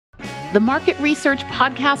The Market Research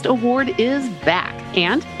Podcast Award is back,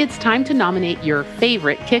 and it's time to nominate your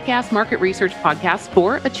favorite kick-ass market research podcast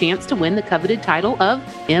for a chance to win the coveted title of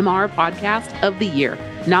MR Podcast of the Year.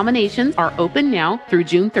 Nominations are open now through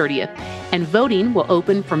June 30th, and voting will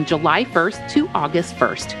open from July 1st to August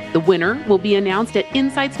 1st. The winner will be announced at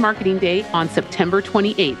Insights Marketing Day on September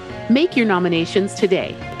 28th. Make your nominations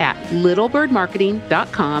today at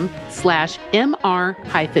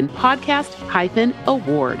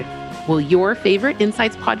littlebirdmarketing.com/MR-podcast-award. Will your favorite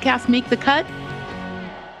Insights podcast make the cut?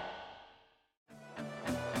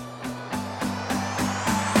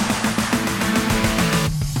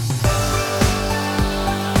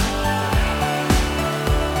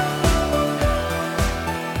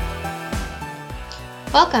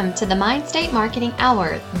 Welcome to the Mind State Marketing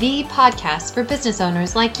Hour, the podcast for business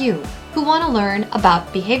owners like you who want to learn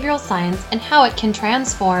about behavioral science and how it can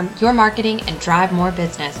transform your marketing and drive more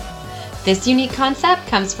business. This unique concept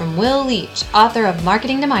comes from Will Leach, author of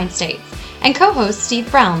Marketing to Mind States, and co-host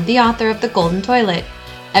Steve Brown, the author of The Golden Toilet.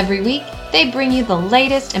 Every week, they bring you the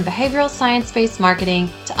latest in behavioral science-based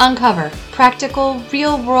marketing to uncover practical,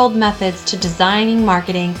 real-world methods to designing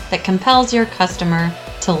marketing that compels your customer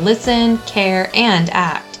to listen, care, and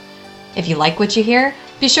act. If you like what you hear,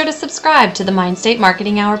 be sure to subscribe to the Mind State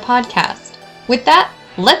Marketing Hour podcast. With that,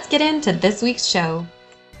 let's get into this week's show.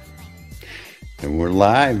 And we're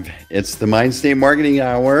live. It's the Mind State Marketing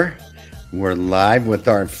Hour. We're live with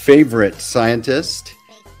our favorite scientist,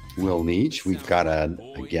 Will Leach. We've got a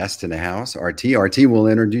guest in the house, RT. RT will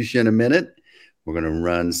introduce you in a minute. We're going to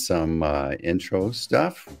run some intro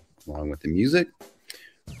stuff along with the music.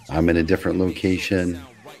 I'm in a different location,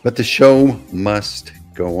 but the show must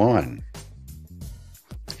go on.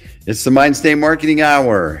 It's the Mind State Marketing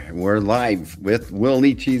Hour. We're live with Will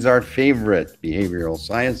Leach. He's our favorite behavioral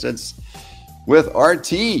scientist. With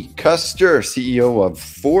RT Custer, CEO of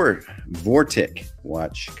Vortic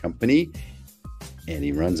watch company, and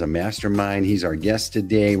he runs a mastermind. He's our guest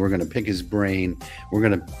today. We're going to pick his brain.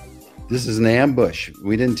 This is an ambush.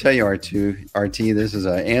 We didn't tell you, RT. This is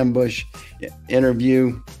an ambush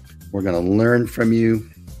interview. We're going to learn from you.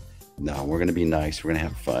 No, we're going to be nice. We're going to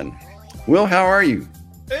have fun. Will, how are you?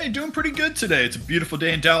 Hey, doing pretty good today. It's a beautiful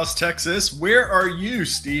day in Dallas, Texas. Where are you,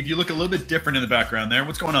 Steve? You look a little bit different in the background there.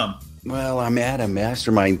 What's going on? Well, I'm at a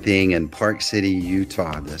mastermind thing in Park City,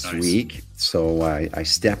 Utah this week. So I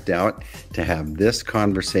stepped out to have this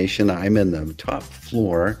conversation. I'm in the top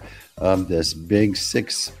floor of this big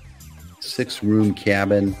six-room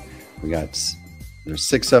cabin. There's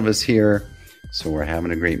 6 of us here. So we're having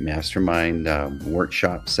a great mastermind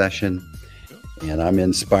workshop session. And I'm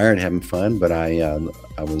inspired, having fun, but I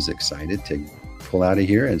was excited to pull out of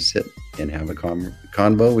here and sit and have a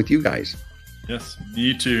convo with you guys. Yes,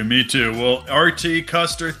 me too. Well, RT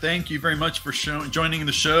Custer, thank you very much for joining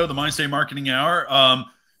the show, the Mind State Marketing Hour.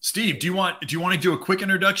 Steve, do you want to do a quick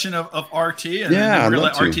introduction of RT? And then we're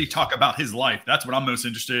going to let RT talk about his life. That's what I'm most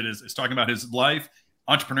interested in, is talking about his life,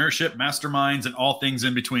 entrepreneurship, masterminds, and all things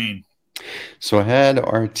in between. So I had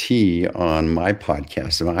RT on my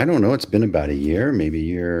podcast. I don't know, it's been about a year, maybe a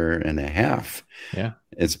year and a half. Yeah.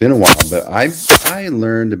 It's been a while, but I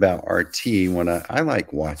learned about RT when I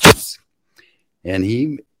like watches. And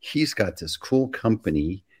he's got this cool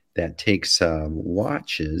company that takes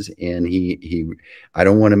watches, and he I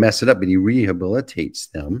don't want to mess it up, but he rehabilitates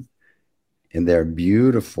them, and they're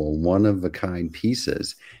beautiful, one-of-a-kind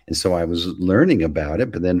pieces. And so I was learning about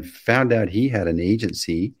it, but then found out he had an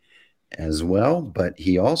agency as well. But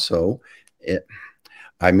he also,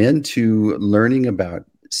 I'm into learning about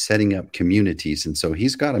setting up communities, and so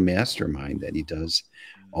he's got a mastermind that he does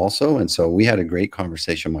also. And so we had a great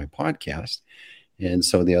conversation on my podcast. And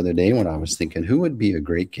so the other day when I was thinking who would be a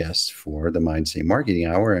great guest for the Mind State Marketing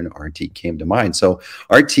Hour, and RT came to mind. So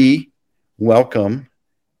RT, welcome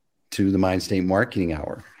to the Mind State Marketing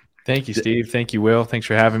Hour. Thank you, Steve. Thank you, Will. Thanks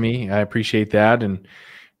for having me. I appreciate that. And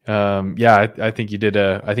I think you did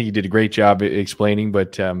a great job explaining,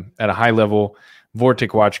 but at a high level,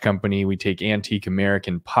 Vortic Watch Company, we take antique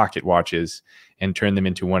American pocket watches and turn them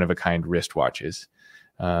into one-of-a-kind wristwatches.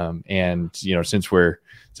 And since we're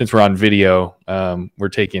on video, we're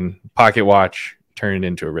taking pocket watch, turn it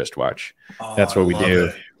into a wristwatch. That's what we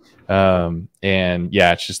do.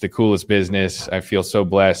 It's just the coolest business. I feel so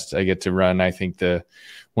blessed. I get to run, I think,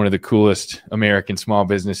 one of the coolest American small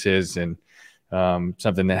businesses, and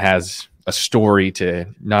something that has a story to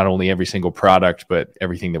not only every single product, but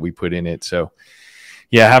everything that we put in it. So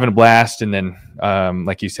having a blast. And then,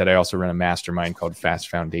 like you said, I also run a mastermind called Fast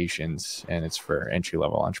Foundations, and it's for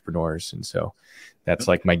entry-level entrepreneurs. And so that's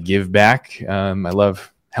like my give back. I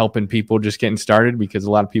love helping people just getting started, because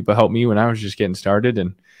a lot of people helped me when I was just getting started.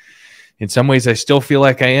 And in some ways I still feel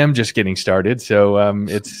like I am just getting started. So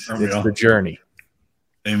it's the journey.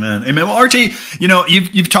 Amen. Amen. Well, RT,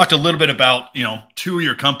 you've talked a little bit about, two of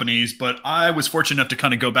your companies, but I was fortunate enough to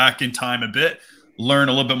kind of go back in time a bit, learn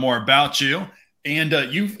a little bit more about you. And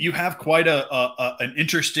you have quite an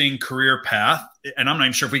interesting career path. And I'm not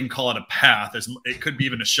even sure if we can call it a path, as it could be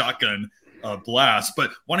even a shotgun blast.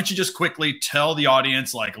 But why don't you just quickly tell the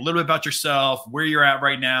audience like a little bit about yourself, where you're at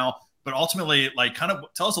right now, but ultimately like kind of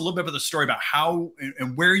tell us a little bit about the story about how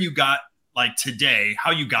and where you got like today,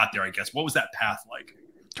 how you got there, I guess. What was that path like?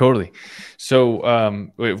 Totally. So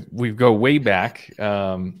we go way back.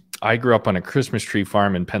 I grew up on a Christmas tree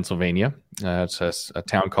farm in Pennsylvania. It's a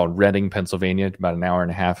town called Reading, Pennsylvania, about an hour and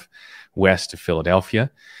a half west of Philadelphia.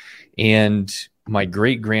 And my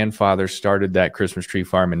great-grandfather started that Christmas tree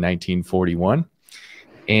farm in 1941.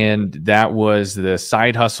 And that was the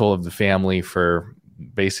side hustle of the family for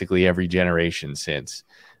basically every generation since.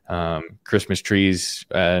 Christmas trees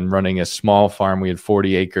and running a small farm. We had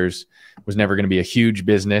 40 acres. Was never going to be a huge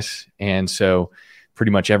business. And so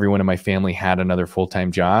pretty much everyone in my family had another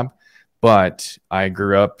full-time job. But I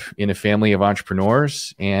grew up in a family of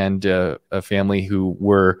entrepreneurs and a family who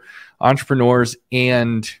were entrepreneurs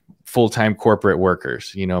and full-time corporate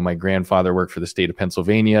workers. My grandfather worked for the state of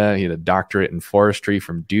Pennsylvania. He had a doctorate in forestry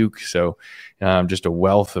from Duke. So just a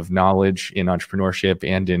wealth of knowledge in entrepreneurship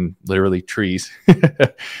and in literally trees.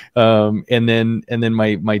 And then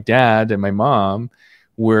my dad and my mom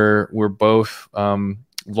were both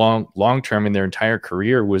long-term in their entire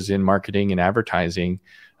career was in marketing and advertising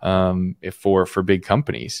for big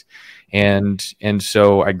companies. And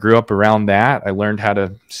so I grew up around that. I learned how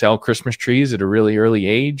to sell Christmas trees at a really early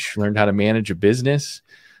age, learned how to manage a business,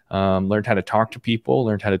 learned how to talk to people,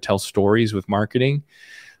 learned how to tell stories with marketing.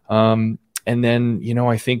 And then,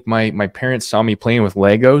 I think my parents saw me playing with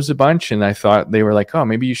Legos a bunch, and I thought they were like, oh,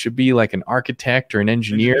 maybe you should be like an architect or an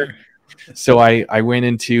engineer. So I went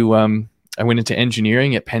into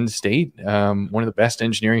engineering at Penn State, one of the best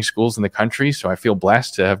engineering schools in the country. So I feel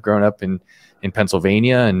blessed to have grown up in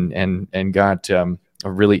Pennsylvania and got a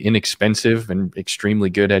really inexpensive and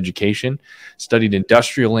extremely good education. Studied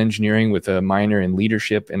industrial engineering with a minor in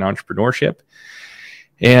leadership and entrepreneurship.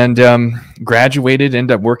 And graduated,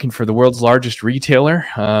 ended up working for the world's largest retailer.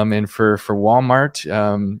 And for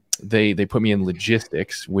Walmart, they put me in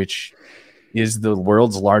logistics, which is the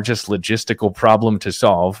world's largest logistical problem to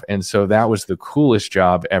solve. And so that was the coolest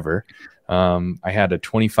job ever. I had a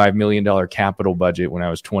 $25 million capital budget when I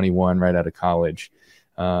was 21, right out of college.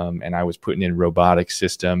 And I was putting in robotic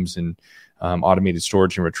systems and automated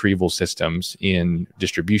storage and retrieval systems in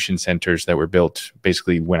distribution centers that were built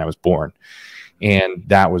basically when I was born. And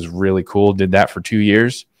that was really cool. Did that for 2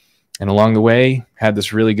 years. And along the way, had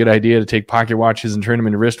this really good idea to take pocket watches and turn them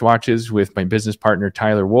into wristwatches with my business partner,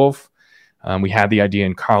 Tyler Wolf. We had the idea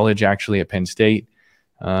in college, actually, at Penn State.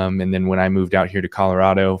 And then when I moved out here to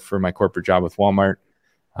Colorado for my corporate job with Walmart,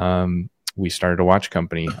 we started a watch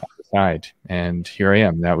company on the side. And here I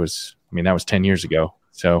am. That was 10 years ago.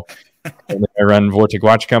 So I run Vortic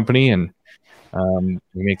Watch Company, and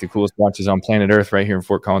we make the coolest watches on planet Earth right here in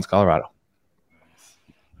Fort Collins, Colorado.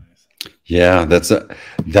 Yeah, that's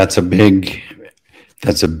a big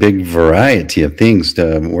variety of things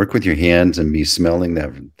to work with your hands and be smelling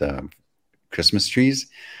the Christmas trees.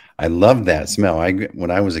 I love that smell.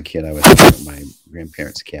 When I was a kid, I was at my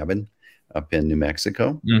grandparents' cabin up in New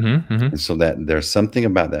Mexico. And so that there's something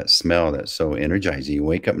about that smell that's so energizing. You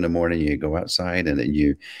wake up in the morning, you go outside, and then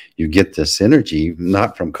you get this energy,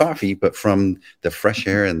 not from coffee, but from the fresh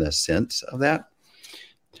air and the scent of that.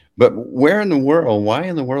 But why in the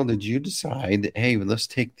world did you decide, hey, let's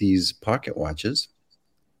take these pocket watches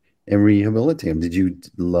and rehabilitate them? Did you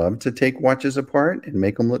love to take watches apart and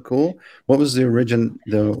make them look cool? What was the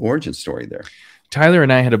origin story there? Tyler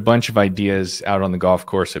and I had a bunch of ideas out on the golf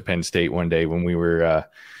course at Penn State one day when we were,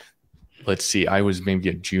 I was maybe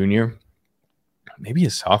a junior, maybe a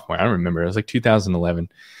sophomore. I don't remember. It was like 2011.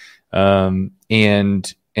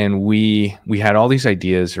 And we had all these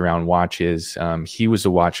ideas around watches. He was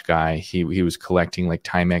a watch guy. He was collecting like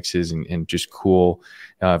Timexes and just cool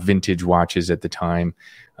vintage watches at the time.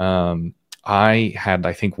 I had,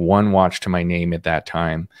 I think, one watch to my name at that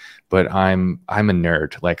time, but I'm a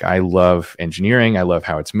nerd. Like, I love engineering. I love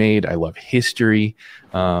how it's made. I love history.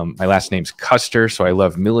 My last name's Custer, so I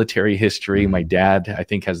love military history. My dad, I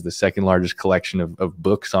think, has the second largest collection of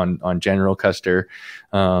books on General Custer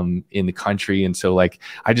in the country. And so, like,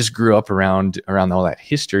 I just grew up around all that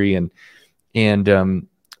history, and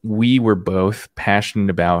we were both passionate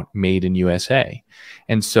about made in USA.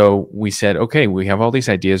 And so we said, okay, we have all these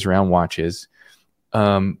ideas around watches.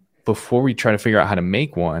 Before we try to figure out how to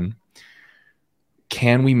make one,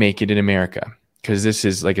 can we make it in America? Because this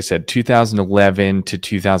is, like I said, 2011 to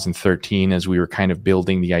 2013, as we were kind of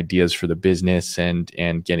building the ideas for the business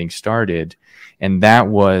and getting started. And that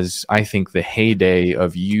was, I think, the heyday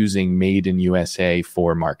of using Made in USA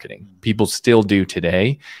for marketing. People still do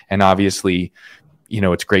today. And obviously,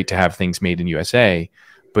 it's great to have things made in USA.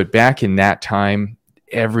 But back in that time,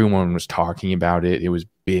 everyone was talking about it. It was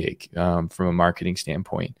big from a marketing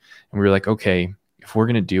standpoint. And we were like, okay, if we're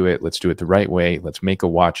going to do it, let's do it the right way. Let's make a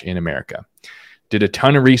watch in America. Did a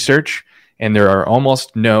ton of research, and there are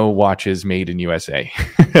almost no watches made in USA.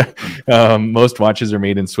 Most watches are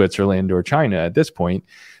made in Switzerland or China at this point.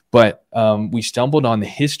 But we stumbled on the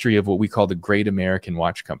history of what we call the Great American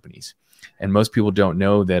Watch Companies. And most people don't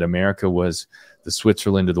know that America was the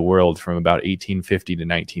Switzerland of the world from about 1850 to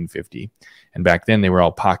 1950. And back then, they were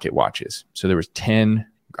all pocket watches. So there was 10,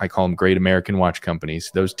 I call them Great American Watch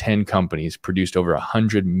Companies. Those 10 companies produced over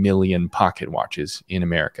 100 million pocket watches in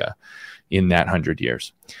America in that 100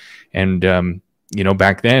 years. And,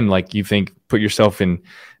 back then, like you think, put yourself in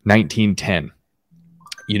 1910.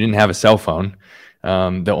 You didn't have a cell phone.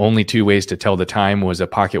 The only two ways to tell the time was a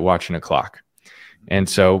pocket watch and a clock. And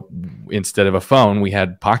so instead of a phone, we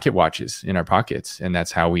had pocket watches in our pockets. And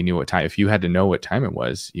that's how we knew what time. If you had to know what time it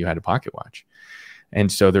was, you had a pocket watch. And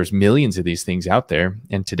so there's millions of these things out there.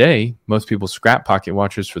 And today, most people scrap pocket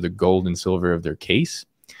watches for the gold and silver of their case,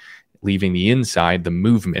 leaving the inside, the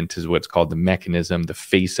movement is what's called the mechanism, the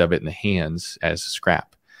face of it in the hands as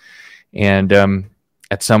scrap. And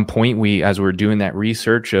at some point, as we're doing that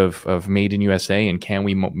research of Made in USA and can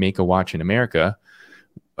we make a watch in America,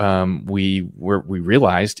 we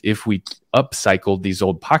realized if we upcycled these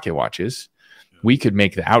old pocket watches, we could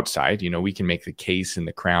make the outside, we can make the case and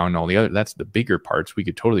the crown, all the other, that's the bigger parts. We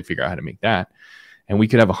could totally figure out how to make that. And we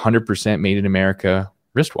could have 100% made in America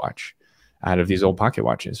wristwatch out of these old pocket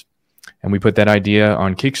watches. And we put that idea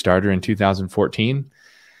on Kickstarter in 2014,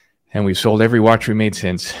 and we've sold every watch we made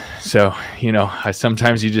since. So,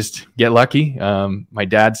 sometimes you just get lucky. My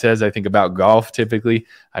dad says, I think about golf, typically,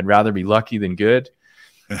 I'd rather be lucky than good.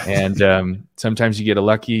 And sometimes you get a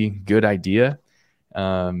lucky, good idea.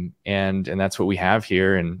 And that's what we have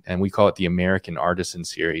here. And we call it the American Artisan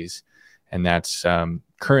Series. And that's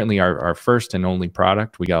currently our first and only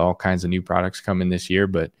product. We got all kinds of new products coming this year,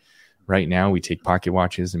 but right now we take pocket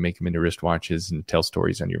watches and make them into wristwatches and tell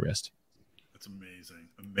stories on your wrist. That's amazing.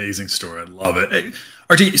 Amazing story. I love it. Hey,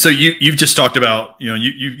 RT, so you've just talked about,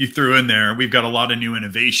 you threw in there, we've got a lot of new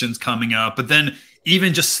innovations coming up, but then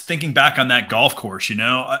even just thinking back on that golf course, you're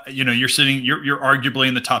arguably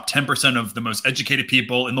in the top 10% of the most educated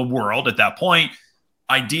people in the world at that point.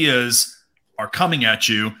 Ideas are coming at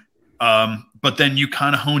you. But then you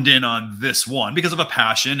kind of honed in on this one because of a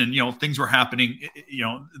passion and, things were happening,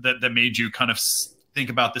 that made you kind of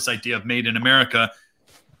think about this idea of Made in America.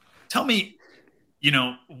 Tell me,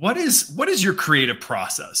 what is your creative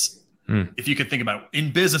process? If you could think about it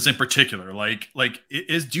in business in particular, do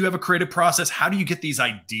you have a creative process? How do you get these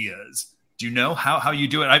ideas? Do you know how you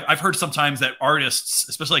do it? I've heard sometimes that artists,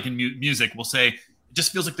 especially like in music, will say, it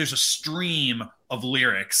just feels like there's a stream of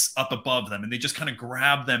lyrics up above them and they just kind of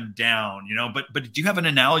grab them down, but do you have an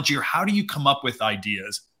analogy or how do you come up with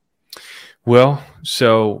ideas? Well,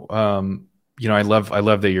 so, I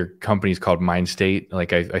love that your company's called Mind State.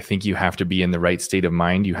 Like, I think you have to be in the right state of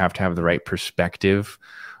mind. You have to have the right perspective.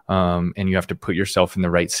 And you have to put yourself in the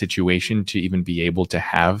right situation to even be able to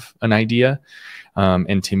have an idea.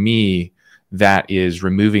 And to me, that is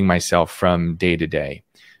removing myself from day to day.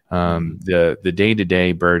 The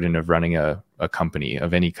day-to-day burden of running a company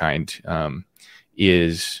of any kind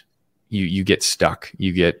is you get stuck.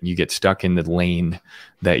 You get stuck in the lane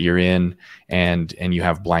that you're in, and you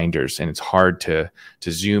have blinders, and it's hard to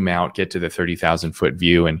zoom out, get to the 30,000 foot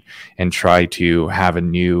view, and try to have a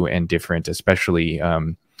new and different, especially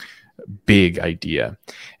big idea.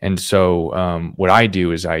 And so what I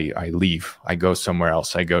do is I leave. I go somewhere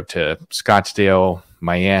else. I go to Scottsdale,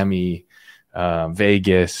 Miami,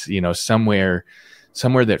 Vegas, somewhere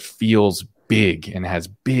that feels big and has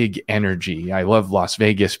big energy. I love Las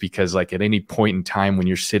Vegas because at any point in time when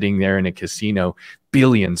you're sitting there in a casino,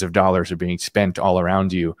 billions of dollars are being spent all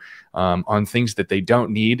around you on things that they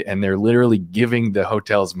don't need. And they're literally giving the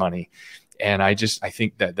hotels money. And I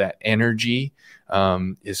think that energy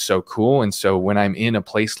is so cool. And so when I'm in a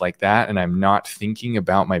place like that and I'm not thinking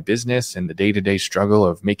about my business and the day-to-day struggle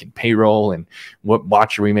of making payroll and what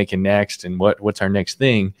watch are we making next and what's our next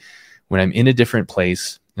thing, when I'm in a different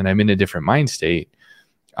place and I'm in a different mind state,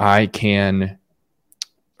 I can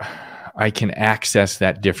access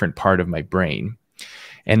that different part of my brain.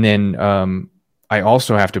 And then I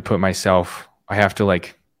also have to put myself, I have to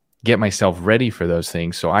get myself ready for those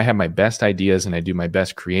things. So I have my best ideas and I do my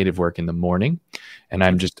best creative work in the morning. And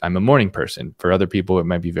I'm a morning person. For other people, it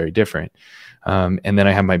might be very different. And then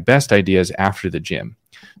I have my best ideas after the gym.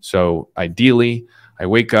 So ideally, I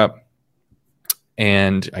wake up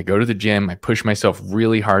and I go to the gym. I push myself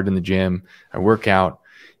really hard in the gym. I work out,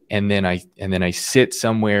 and then I sit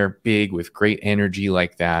somewhere big with great energy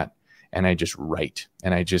like that, and I just write,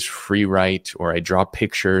 and I just free write, or I draw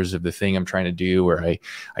pictures of the thing I'm trying to do, or I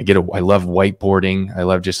love whiteboarding. I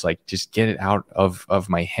love just get it out of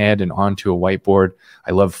my head and onto a whiteboard.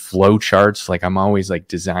 I love flow charts. Like I'm always like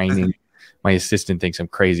designing. My assistant thinks I'm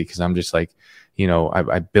crazy because I'm just like,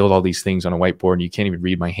 I build all these things on a whiteboard and you can't even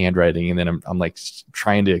read my handwriting. And then I'm like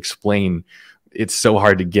trying to explain. It's so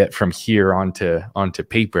hard to get from here onto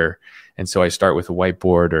paper. And so I start with a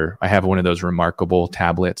whiteboard, or I have one of those remarkable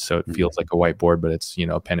tablets. So it feels like a whiteboard, but it's,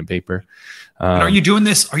 a pen and paper. And are you doing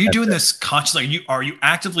this? Are you doing this consciously? Are you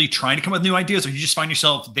actively trying to come up with new ideas, or you just find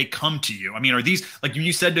yourself, they come to you? I mean, are these, like when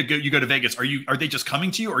you said you go to Vegas, are they just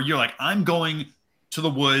coming to you, or you're like, I'm going to the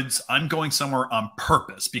woods, I'm going somewhere on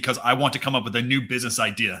purpose because I want to come up with a new business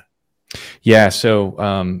idea? Yeah.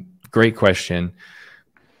 So great question.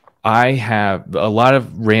 I have a lot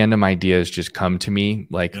of random ideas just come to me,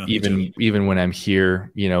 like even when I'm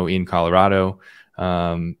here, in Colorado.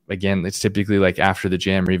 Again, it's typically like after the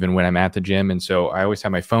gym or even when I'm at the gym. And so I always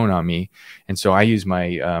have my phone on me. And so I use my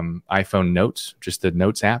iPhone Notes, just the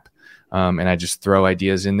Notes app. And I just throw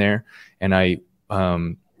ideas in there. And I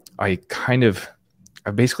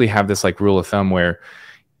basically have this like rule of thumb where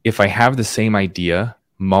if I have the same idea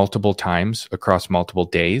multiple times across multiple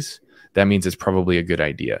days, that means it's probably a good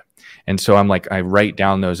idea. And so I'm like, I write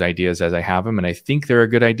down those ideas as I have them, and I think they're a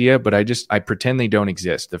good idea, but I pretend they don't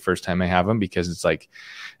exist the first time I have them, because it's like,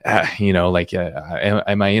 am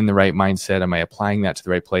I in the right mindset? Am I applying that to the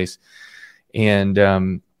right place? And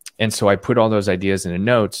so I put all those ideas in the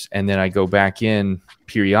notes, and then I go back in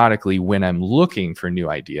periodically when I'm looking for new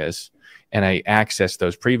ideas, and I access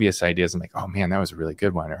those previous ideas. I'm like, oh man, that was a really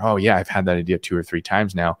good one. Or, oh yeah, I've had that idea 2 or 3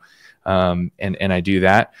 times now. And I do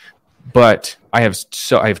that. But I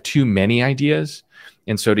have too many ideas.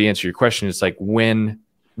 And so to answer your question, it's like when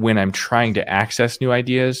I'm trying to access new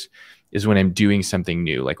ideas is when I'm doing something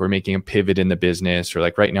new, like we're making a pivot in the business, or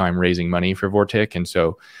like right now I'm raising money for Vortic. And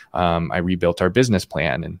so I rebuilt our business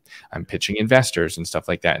plan, and I'm pitching investors and stuff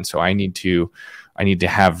like that. And so I need to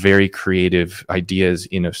have very creative ideas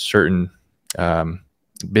in a certain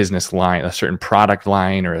business line, a certain product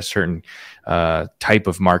line, or a certain type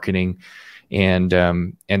of marketing.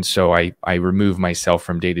 And so I remove myself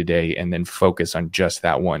from day to day and then focus on just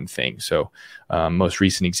that one thing. So most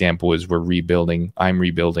recent example is I'm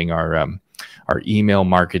rebuilding our email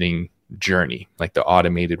marketing journey, like the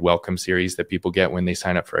automated welcome series that people get when they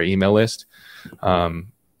sign up for our email list.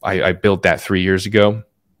 I built that 3 years ago,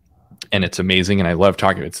 and it's amazing. And I love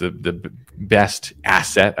talking. It's the best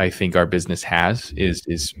asset I think our business has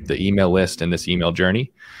is the email list and this email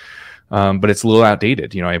journey. But it's a little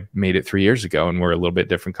outdated. I made it 3 years ago, and we're a little bit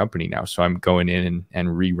different company now. So I'm going in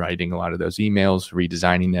and rewriting a lot of those emails,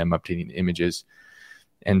 redesigning them, updating the images.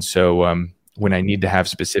 And so when I need to have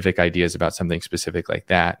specific ideas about something specific like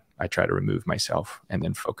that, I try to remove myself and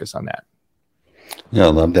then focus on that. Yeah, I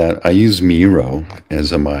love that. I use Miro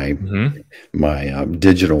as my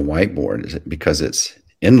digital whiteboard because it's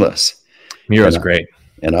endless. Miro's great.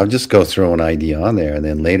 And I'll just go throw an idea on there, and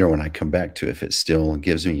then later when I come back to it, if it still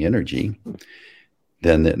gives me energy,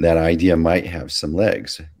 then that idea might have some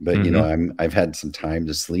legs. But I've had some time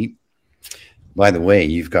to sleep. By the way,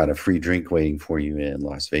 you've got a free drink waiting for you in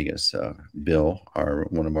Las Vegas. Bill,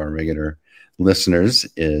 one of our regular listeners,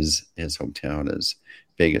 his hometown is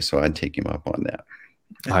Vegas, so I'd take him up on that.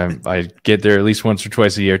 I get there at least once or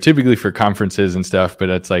twice a year, typically for conferences and stuff. But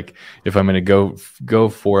it's like, if I'm going to go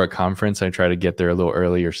for a conference, I try to get there a little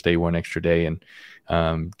early or stay one extra day, and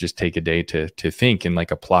just take a day to think and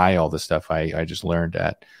like apply all the stuff I just learned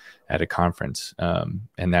at a conference.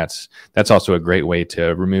 And that's also a great way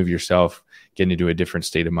to remove yourself, get into a different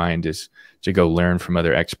state of mind, is to go learn from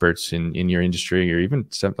other experts in your industry, or even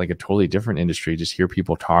something like a totally different industry. Just hear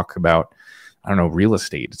people talk about, I don't know, real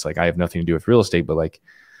estate. It's like, I have nothing to do with real estate, but like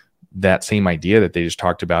that same idea that they just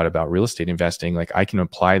talked about real estate investing, like I can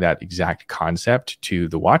apply that exact concept to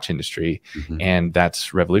the watch industry, and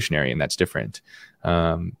that's revolutionary and that's different.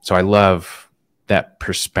 So I love that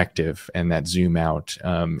perspective and that zoom out,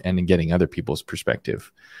 and getting other people's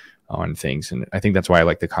perspective on things. And I think that's why I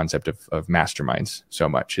like the concept of masterminds so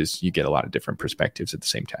much, is you get a lot of different perspectives at the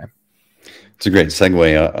same time. It's a great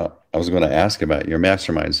segue. I was going to ask about your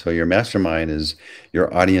mastermind. So your mastermind is,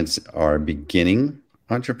 your audience are beginning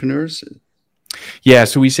entrepreneurs? Yeah.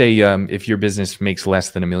 So we say if your business makes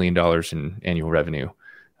less than $1 million in annual revenue,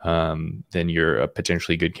 then you're a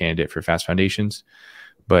potentially good candidate for Fast Foundations.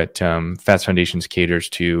 But Fast Foundations caters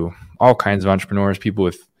to all kinds of entrepreneurs, people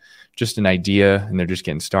with just an idea and they're just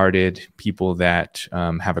getting started, people that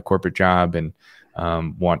have a corporate job and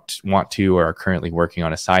want to or are currently working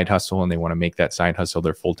on a side hustle and they want to make that side hustle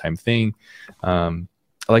their full-time thing. I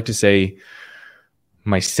like to say,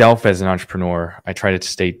 myself as an entrepreneur, I try to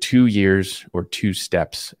stay 2 years or 2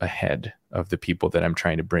 steps ahead of the people that I'm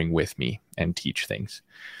trying to bring with me and teach things.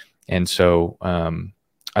 And so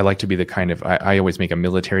I like to be the kind of, I always make a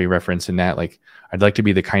military reference in that, like, I'd like to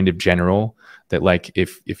be the kind of general that, like,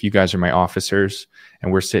 if you guys are my officers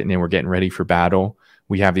and we're sitting and we're getting ready for battle,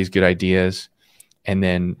 we have these good ideas and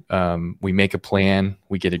then we make a plan,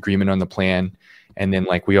 we get agreement on the plan. And then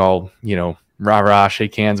like we all, rah,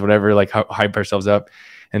 shake hands, whatever, like hype ourselves up.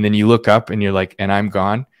 And then you look up and you're like, and I'm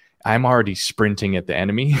gone. I'm already sprinting at the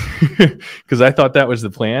enemy because I thought that was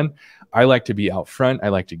the plan. I like to be out front. I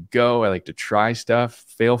like to go. I like to try stuff,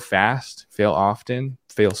 fail fast, fail often,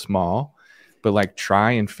 fail small, but like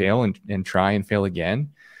try and fail and try and fail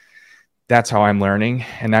again. That's how I'm learning.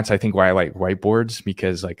 And that's, I think, why I like whiteboards,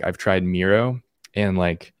 because like I've tried Miro and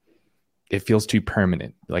like it feels too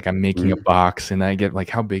permanent. Like I'm making a box and I get like,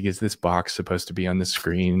 how big is this box supposed to be on the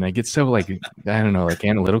screen? And I get so like, I don't know, like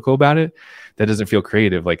analytical about it. That doesn't feel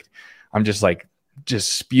creative. Like I'm just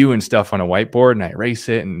spewing stuff on a whiteboard and I erase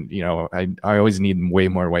it. And, I always need way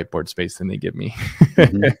more whiteboard space than they give me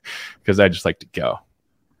because I just like to go.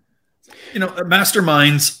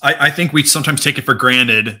 Masterminds, I think we sometimes take it for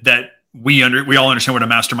granted that we all understand what a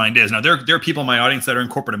mastermind is. Now there are people in my audience that are in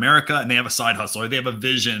corporate America and they have a side hustle or they have a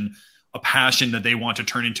vision, a passion that they want to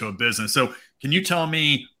turn into a business. So can you tell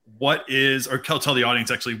me tell the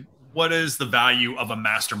audience actually, what is the value of a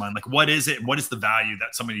mastermind? Like, what is it? What is the value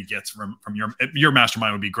that somebody gets from your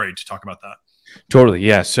mastermind? Would be great to talk about that. Totally.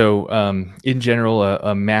 Yeah. So in general,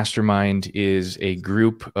 a mastermind is a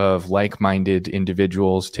group of like-minded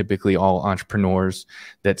individuals, typically all entrepreneurs,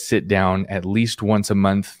 that sit down at least once a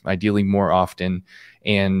month, ideally more often,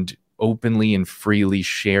 and openly and freely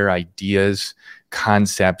share ideas,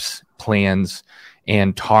 concepts, plans,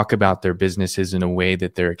 and talk about their businesses in a way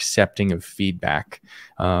that they're accepting of feedback.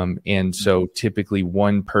 And so typically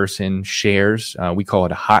one person shares, we call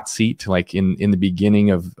it a hot seat. Like in the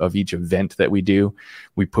beginning of each event that we do,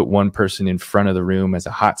 we put one person in front of the room as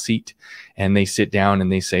a hot seat and they sit down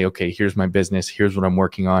and they say, okay, here's my business. Here's what I'm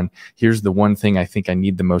working on. Here's the one thing I think I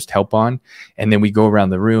need the most help on. And then we go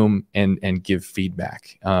around the room and give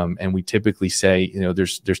feedback. And we typically say,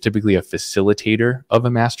 there's typically a facilitator of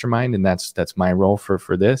a mastermind. And that's my role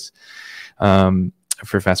for this.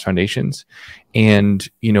 For Fast Foundations. And,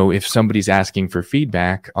 if somebody's asking for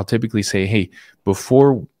feedback, I'll typically say, hey,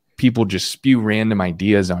 before people just spew random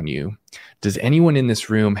ideas on you, does anyone in this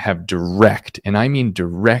room have direct, and I mean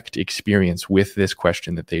direct, experience with this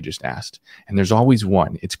question that they just asked? And there's always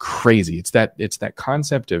one. It's crazy. It's that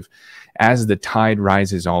concept of as the tide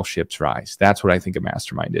rises, all ships rise. That's what I think a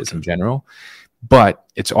mastermind is in general. But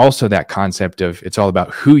it's also that concept of it's all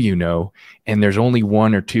about who you know, and there's only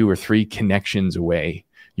 1 or 2 or 3 connections away.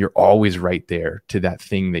 You're always right there to that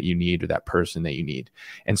thing that you need or that person that you need.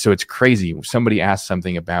 And so it's crazy. When somebody asks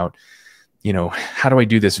something about, how do I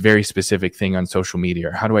do this very specific thing on social media?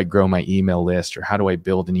 Or how do I grow my email list? Or how do I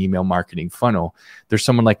build an email marketing funnel? There's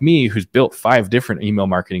someone like me who's built 5 different email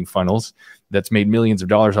marketing funnels that's made millions of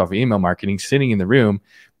dollars off of email marketing sitting in the room.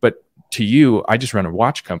 But to you, I just run a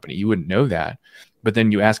watch company. You wouldn't know that. But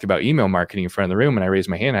then you ask about email marketing in front of the room and I raise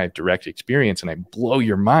my hand, I have direct experience and I blow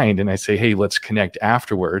your mind and I say, hey, let's connect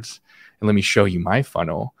afterwards and let me show you my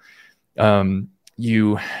funnel.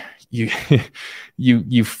 You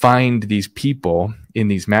find these people in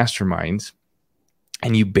these masterminds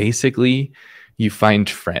and you find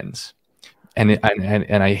friends. And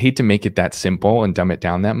I hate to make it that simple and dumb it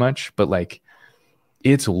down that much, but like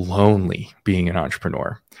it's lonely being an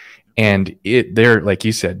entrepreneur. And they're, like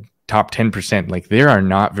you said, top 10%, like there are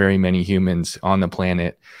not very many humans on the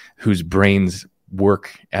planet whose brains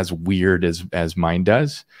work as weird as mine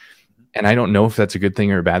does. And I don't know if that's a good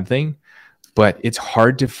thing or a bad thing, but it's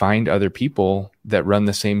hard to find other people that run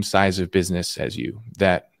the same size of business as you,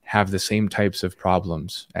 that have the same types of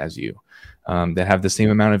problems as you, that have the same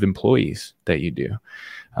amount of employees that you do.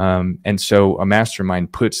 And so a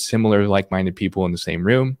mastermind puts similar like-minded people in the same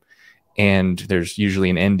room. And there's usually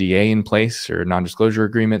an NDA in place or a non-disclosure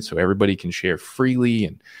agreement, so everybody can share freely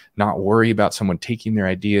and not worry about someone taking their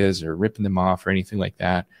ideas or ripping them off or anything like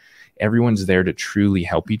that. Everyone's there to truly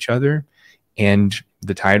help each other, and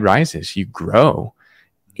the tide rises. You grow,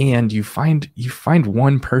 and you find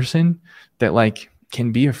one person that like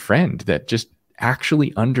can be a friend that just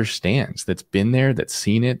actually understands, that's been there, that's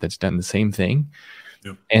seen it, that's done the same thing.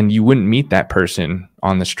 Yep. And you wouldn't meet that person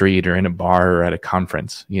on the street or in a bar or at a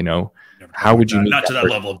conference, you know. How would you meet not to that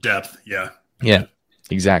person? level of depth? Yeah,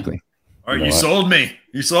 exactly. All right, you sold me.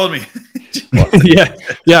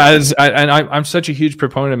 I'm such a huge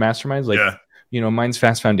proponent of masterminds. Like, you know, mine's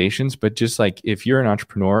Fast Foundations, but just like if you're an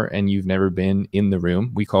entrepreneur and you've never been in the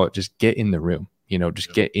room, we call it just get in the room. You know,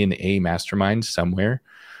 just get in a mastermind somewhere.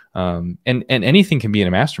 And anything can be in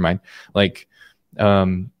a mastermind. Like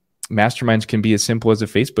masterminds can be as simple as a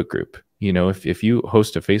Facebook group. You know, if you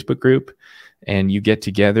host a Facebook group and you get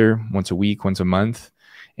together once a week, once a month,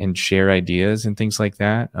 and share ideas and things like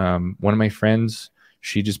that. One of my friends,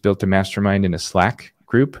 she just built a mastermind in a Slack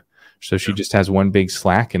group. So she just has one big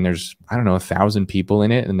Slack, and there's, 1,000 people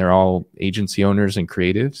in it, and they're all agency owners and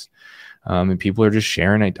creatives. And people are just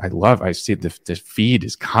sharing. I see the feed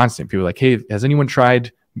is constant. People are like, hey, has anyone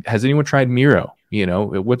tried Miro? You know,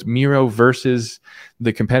 what's Miro versus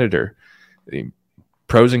the competitor?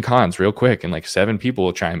 Pros and cons real quick. And like 7 people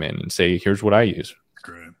will chime in and say, here's what I use.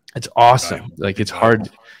 Great. It's awesome. Like it's hard.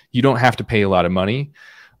 You don't have to pay a lot of money.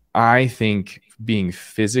 I think being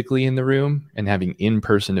physically in the room and having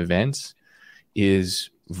in-person events is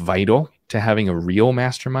vital to having a real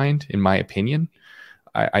mastermind, in my opinion.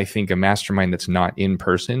 I think a mastermind that's not in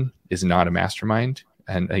person is not a mastermind.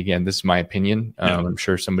 And again, this is my opinion. I'm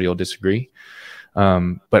sure somebody will disagree.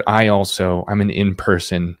 But I'm an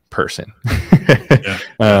in-person person.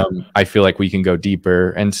 I feel like we can go deeper.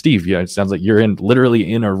 And Steve, it sounds like you're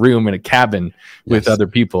literally in a room in a cabin with other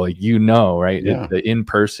people. Like, you know, right? Yeah. The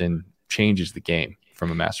in-person changes the game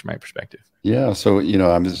from a mastermind perspective. Yeah. So, you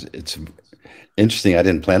know, it's interesting. I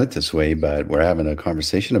didn't plan it this way, but we're having a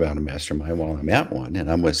conversation about a mastermind while I'm at one,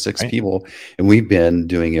 and I'm with 6 people, and we've been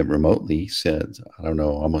doing it remotely since,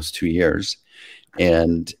 almost 2 years.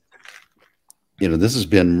 And, you know, this has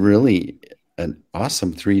been really an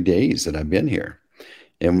awesome 3 days that I've been here.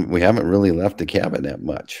 And we haven't really left the cabin that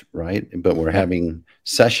much, right? But we're having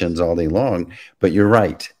sessions all day long. But you're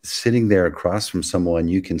right. Sitting there across from someone,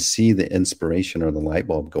 you can see the inspiration or the light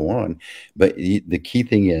bulb go on. But the key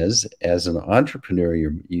thing is, as an entrepreneur,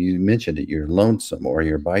 you mentioned it, you're lonesome or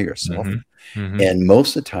you're by yourself. And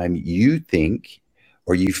most of the time you think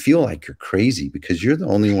or you feel like you're crazy because you're the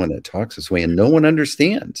only one that talks this way and no one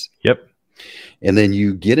understands. Yep. And then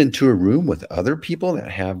you get into a room with other people that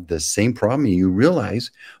have the same problem, and you realize,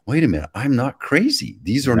 wait a minute, I'm not crazy.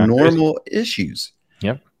 These are normal issues.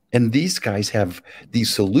 Yep. And these guys have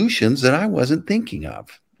these solutions that I wasn't thinking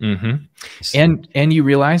of. And you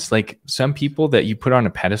realize, like, some people that you put on a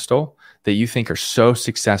pedestal that you think are so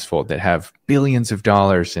successful, that have billions of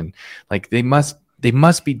dollars, and like they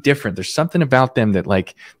must be different. There's something about them that,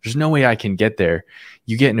 like, there's no way I can get there.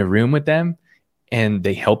 You get in a room with them and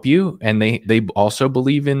they help you, and they also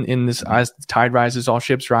believe in this, as the tide rises, all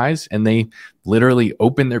ships rise, and they literally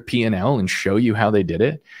open their P&L and show you how they did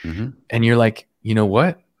it. And you're like, you know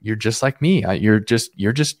what? You're just like me. You're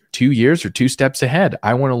just 2 years or 2 steps ahead.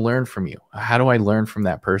 I want to learn from you. How do I learn from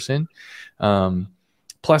that person?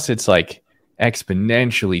 Plus, it's like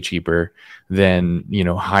exponentially cheaper than, you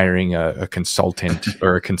know, hiring a consultant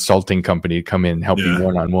or a consulting company to come in and help you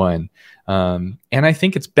one-on-one. And I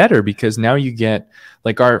think it's better because now you get,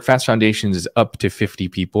 like, our Fast Foundations is up to 50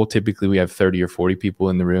 people. Typically we have 30 or 40 people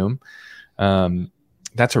in the room.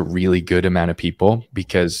 That's a really good amount of people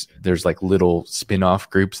because there's like little spin-off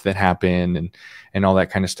groups that happen and all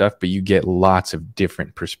that kind of stuff. But you get lots of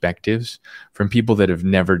different perspectives from people that have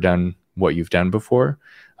never done what you've done before.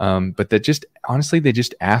 But that just, honestly, they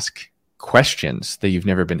just ask questions that you've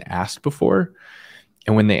never been asked before.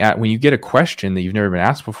 And when you get a question that you've never been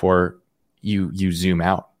asked before, you zoom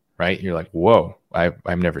out, right? You're like, whoa, I've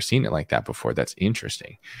never seen it like that before. That's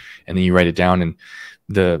interesting. And then you write it down. And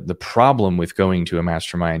the problem with going to a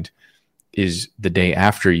mastermind is the day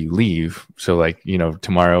after you leave. So, like, you know,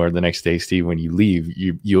 tomorrow or the next day, Steve, when you leave,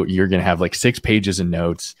 you're going to have like 6 pages of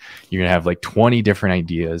notes. You're going to have like 20 different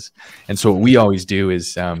ideas. And so what we always do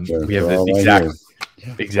is we have the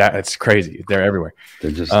exact, it's crazy. They're everywhere.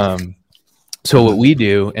 They're just, so what we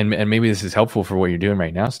do, and maybe this is helpful for what you're doing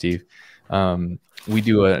right now, Steve, we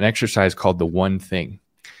do an exercise called the one thing.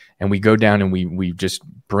 And we go down and we just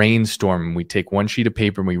brainstorm, and we take one sheet of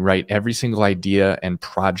paper and we write every single idea and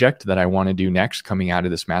project that I want to do next coming out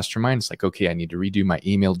of this mastermind. It's like, okay, I need to redo my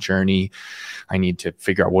email journey. I need to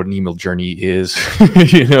figure out what an email journey is.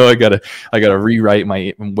 You know, I gotta rewrite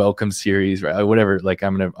my welcome series, right? Whatever. Like,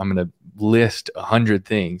 I'm gonna list 100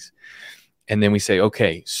 things. And then we say,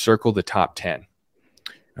 okay, circle the top 10.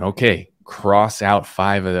 Okay, cross out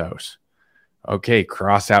 5 of those. Okay,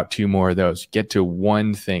 cross out 2 more of those. Get to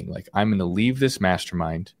one thing. Like, I'm going to leave this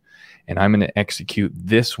mastermind and I'm going to execute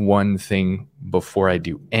this one thing before I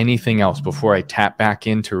do anything else, before I tap back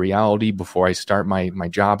into reality, before I start my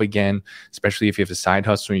job again, especially if you have a side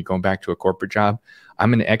hustle and you're going back to a corporate job. I'm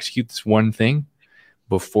going to execute this one thing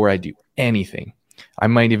before I do anything. I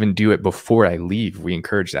might even do it before I leave. We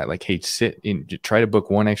encourage that. Like, hey, try to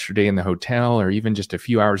book one extra day in the hotel or even just a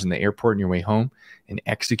few hours in the airport on your way home and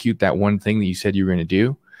execute that one thing that you said you were going to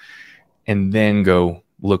do. And then go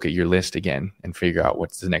look at your list again and figure out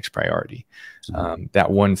what's the next priority.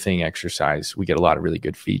 That one thing exercise, we get a lot of really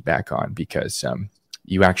good feedback on because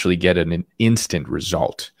you actually get an instant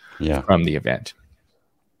result from the event.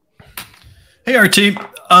 Hey, RT.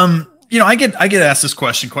 I get asked this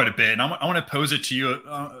question quite a bit, and I want to pose it to you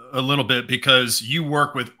a little bit because you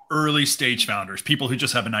work with early stage founders, people who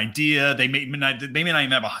just have an idea. They may not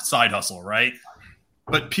even have a side hustle, right?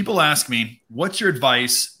 But people ask me, what's your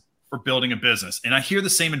advice for building a business? And I hear the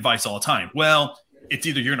same advice all the time. Well, it's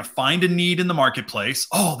either you're going to find a need in the marketplace.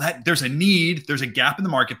 There's a need, there's a gap in the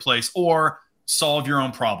marketplace, or solve your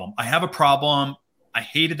own problem. I have a problem. I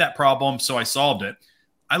hated that problem, so I solved it.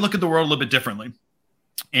 I look at the world a little bit differently.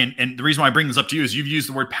 And the reason why I bring this up to you is you've used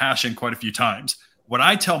the word passion quite a few times. What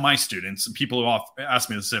I tell my students and people who ask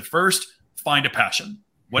me this is, first, find a passion.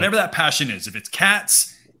 Whatever that passion is, if it's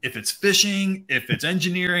cats, if it's fishing, if it's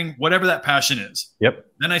engineering, whatever that passion is. Yep.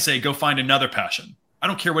 Then I say, go find another passion. I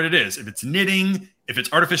don't care what it is. If it's knitting, if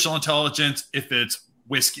it's artificial intelligence, if it's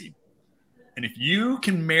whiskey. And if you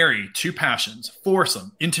can marry 2 passions, force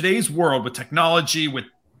them in today's world with technology, with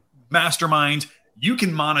mastermind, you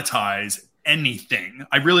can monetize anything.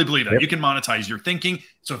 I really believe that. Yep. You can monetize your thinking.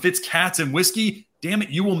 So if it's cats and whiskey, damn it,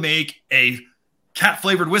 you will make a cat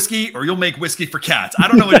flavored whiskey or you'll make whiskey for cats. I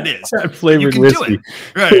don't know what it is. Cat flavored Do whiskey. it.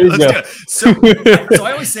 Right. Let's do it. So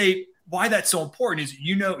I always say why that's so important is,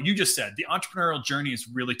 you just said the entrepreneurial journey is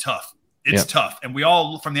really tough. It's tough. And we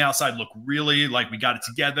all from the outside look really like we got it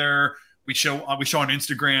together. We show on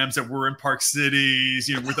Instagrams that we're in Park Cities,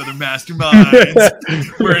 with other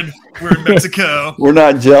masterminds. we're in Mexico. We're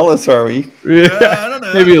not jealous, are we? Yeah, I don't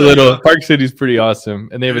know. Maybe a little. Park City's pretty awesome,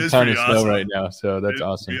 and they have a ton of snow right now, so that's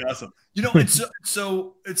awesome. Awesome. It's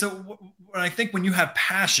so when I think when you have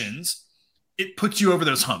passions, it puts you over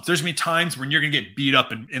those humps. There's gonna be times when you're gonna get beat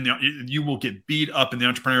up, you will get beat up in the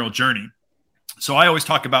entrepreneurial journey. So I always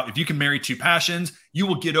talk about if you can marry 2 passions, you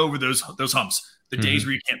will get over those humps. The days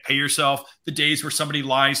where you can't pay yourself, the days where somebody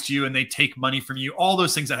lies to you and they take money from you, all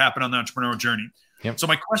those things that happen on the entrepreneurial journey. Yep. So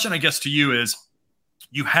my question, I guess, to you is,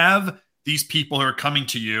 you have these people who are coming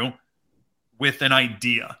to you with an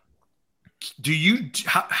idea.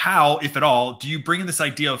 How, if at all, do you bring in this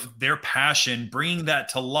idea of their passion, bringing that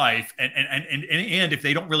to life? And if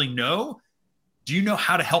they don't really know, do you know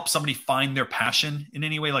how to help somebody find their passion in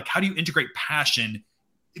any way? Like, how do you integrate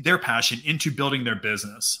their passion into building their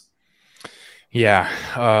business?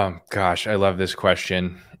 Yeah. Gosh, I love this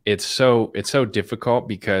question. It's so difficult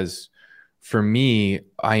because for me,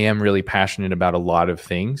 I am really passionate about a lot of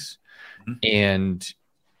things, and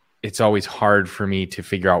it's always hard for me to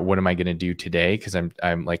figure out what am I going to do today, because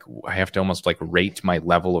I'm like, I have to almost like rate my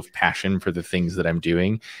level of passion for the things that I'm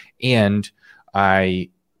doing, and I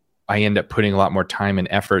end up putting a lot more time and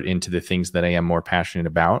effort into the things that I am more passionate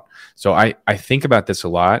about. So I think about this a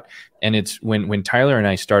lot, and it's when Tyler and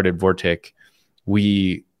I started Vortic,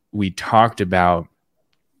 we talked about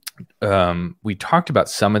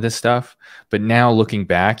some of this stuff, but now looking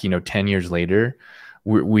back, 10 years later,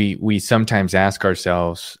 we sometimes ask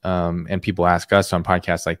ourselves, and people ask us on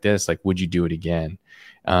podcasts like this, like, would you do it again?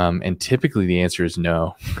 And typically the answer is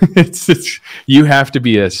no. You have to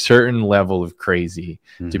be a certain level of crazy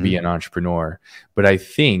to be an entrepreneur. But I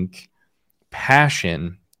think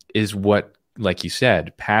passion is what, like you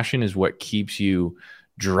said, passion is what keeps you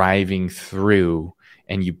driving through,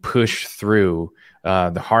 and you push through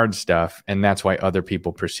the hard stuff. And that's why other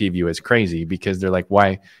people perceive you as crazy, because they're like,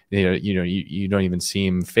 why, you don't even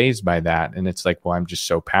seem fazed by that. And it's like, well, I'm just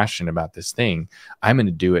so passionate about this thing. I'm going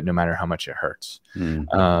to do it no matter how much it hurts.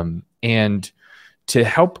 And to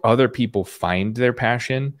help other people find their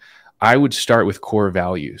passion, I would start with core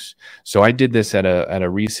values. So I did this at a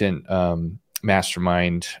recent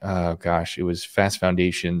mastermind. It was Fast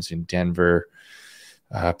Foundations in Denver.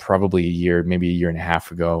 Probably maybe a year and a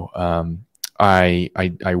half ago.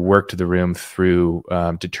 I worked the room through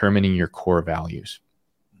determining your core values.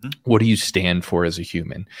 What do you stand for as a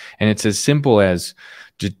human? And it's as simple as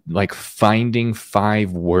just like finding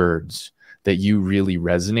 5 words that you really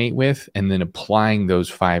resonate with, and then applying those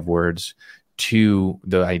 5 words to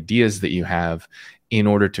the ideas that you have in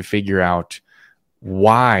order to figure out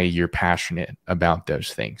why you're passionate about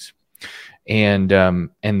those things. And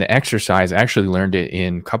the exercise, I actually learned it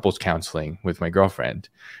in couples counseling with my girlfriend.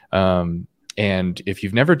 And if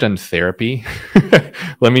you've never done therapy,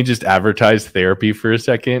 let me just advertise therapy for a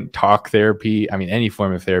second. Talk therapy. I mean, any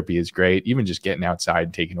form of therapy is great, even just getting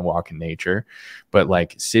outside, taking a walk in nature. But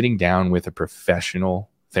like sitting down with a professional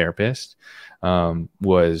therapist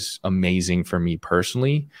was amazing for me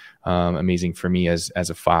personally, amazing for me as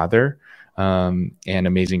a father, and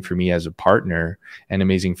amazing for me as a partner, and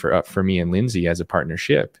amazing for me and Lindsay as a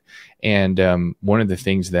partnership. And one of the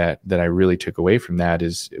things that I really took away from that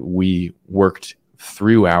is we worked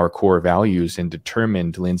through our core values and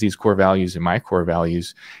determined Lindsay's core values and my core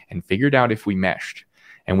values and figured out if we meshed.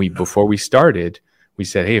 And before we started, we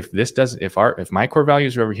said, hey, if my core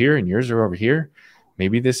values are over here and yours are over here,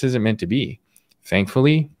 maybe this isn't meant to be.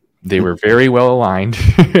 Thankfully, they were very well aligned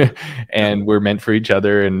and we're meant for each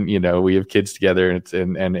other. And, we have kids together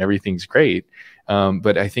and everything's great.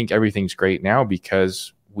 But I think everything's great now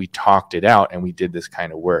because we talked it out and we did this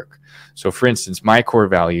kind of work. So for instance, my core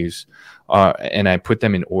values, and I put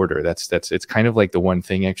them in order. It's kind of like the one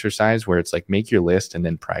thing exercise where it's like, make your list and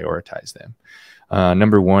then prioritize them.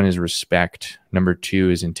 Number 1 is respect. Number 2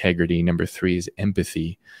 is integrity. Number 3 is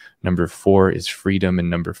empathy. Number 4 is freedom. And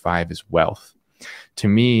number 5 is wealth. To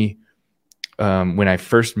me, when I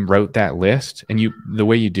first wrote that list, and the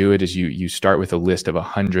way you do it is you start with a list of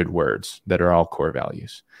 100 words that are all core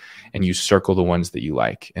values, and you circle the ones that you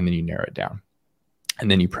like, and then you narrow it down, and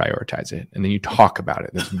then you prioritize it, and then you talk about it.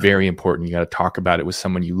 That's very important. You got to talk about it with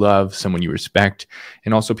someone you love, someone you respect,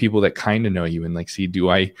 and also people that kind of know you and like, see,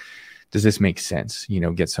 does this make sense?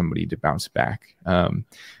 Get somebody to bounce back.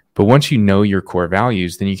 But once you know your core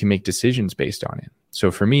values, then you can make decisions based on it. So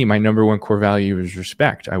for me, my number 1 core value is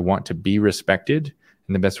respect. I want to be respected.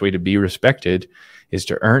 And the best way to be respected is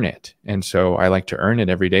to earn it. And so I like to earn it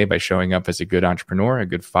every day by showing up as a good entrepreneur, a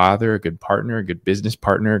good father, a good partner, a good business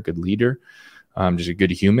partner, a good leader, just a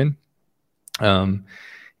good human. And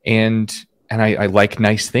I like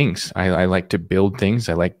nice things. I like to build things.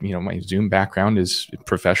 I like, my Zoom background is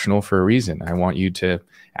professional for a reason. I want you to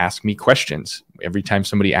ask me questions. Every time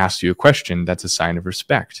somebody asks you a question, that's a sign of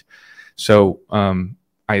respect. So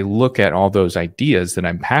I look at all those ideas that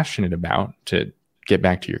I'm passionate about, to get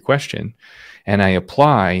back to your question, and I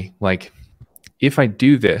apply, like, if I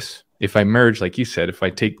do this, if I merge, like you said, if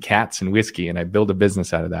I take cats and whiskey and I build a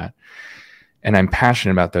business out of that, and I'm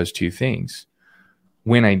passionate about those 2 things,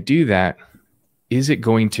 when I do that, is it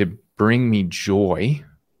going to bring me joy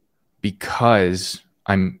because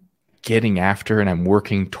I'm getting after and I'm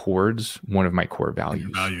working towards one of my core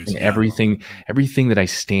values, and everything that I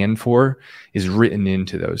stand for is written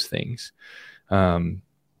into those things. And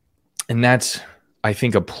that's, I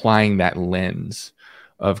think, applying that lens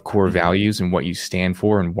of core values and what you stand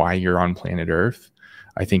for and why you're on planet Earth,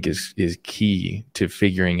 I think is key to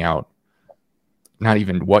figuring out not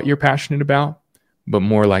even what you're passionate about, but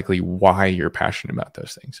more likely why you're passionate about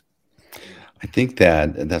those things. I think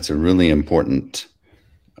that's a really important.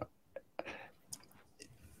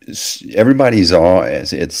 It's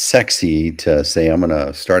sexy to say, I'm going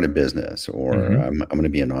to start a business, or I'm going to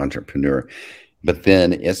be an entrepreneur, but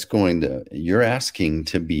then you're asking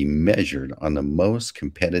to be measured on the most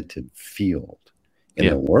competitive field in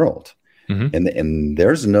the world. And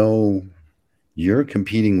you're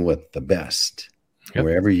competing with the best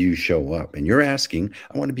wherever you show up, and you're asking,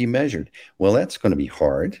 I want to be measured. Well, that's going to be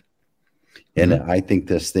hard. And I think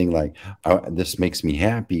this thing this makes me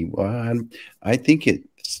happy. Well, I think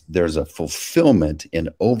there's a fulfillment in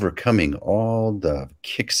overcoming all the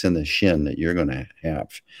kicks in the shin that you're going to have.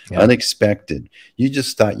 Unexpected. You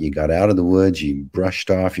just thought you got out of the woods, you brushed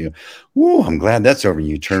off, whoa, I'm glad that's over.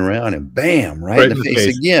 You turn around and bam, right in the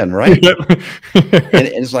face again, right? And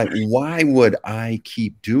it's like, why would I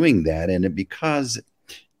keep doing that? And because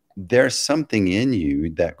there's something in you,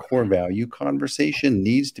 that core value conversation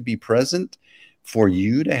needs to be present for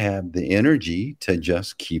you to have the energy to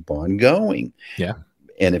just keep on going. Yeah.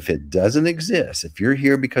 And if it doesn't exist, if you're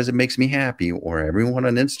here because it makes me happy, or everyone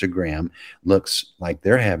on Instagram looks like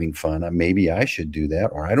they're having fun, maybe I should do that,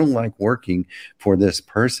 or I don't like working for this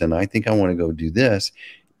person, I think I want to go do this.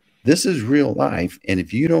 This is real life. And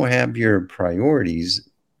if you don't have your priorities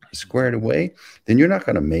squared away, then you're not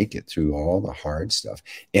going to make it through all the hard stuff.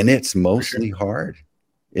 And it's mostly hard.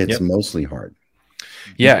 It's mostly hard.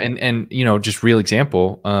 Yeah. And just real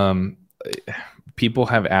example, people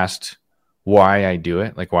have asked why I do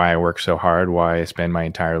it, like why I work so hard, why I spend my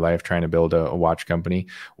entire life trying to build a watch company.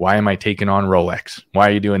 Why am I taking on Rolex? Why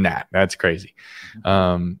are you doing that? That's crazy.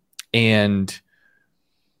 And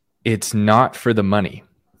it's not for the money.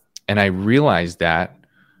 And I realized that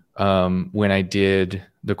when I did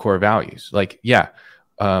the core values. Like,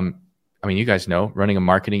 I mean, you guys know, running a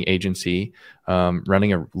marketing agency,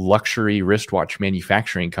 running a luxury wristwatch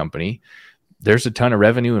manufacturing company, there's a ton of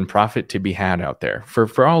revenue and profit to be had out there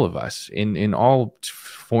for all of us in all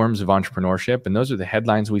forms of entrepreneurship. And those are the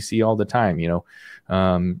headlines we see all the time.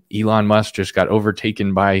 Elon Musk just got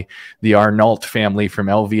overtaken by the Arnault family from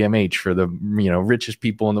LVMH for the, richest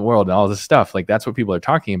people in the world and all this stuff. Like, that's what people are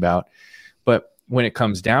talking about. But when it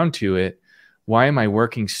comes down to it, why am I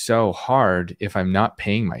working so hard if I'm not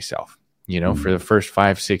paying myself? For the first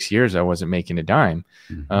 5-6 years, I wasn't making a dime.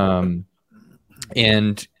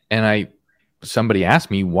 And somebody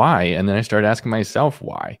asked me why, and then I started asking myself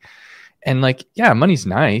why. And money's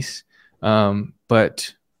nice.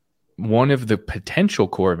 But one of the potential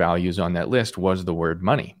core values on that list was the word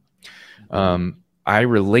money. I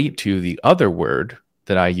relate to the other word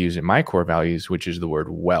that I use in my core values, which is the word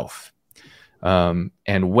wealth. And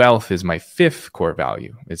wealth is my 5th core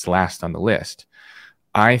value. It's last on the list.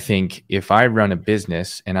 I think if I run a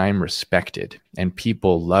business and I'm respected and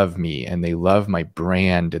people love me and they love my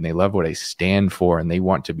brand and they love what I stand for and they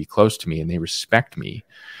want to be close to me and they respect me,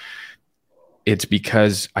 it's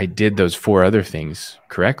because I did those 4 other things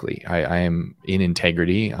correctly. I am in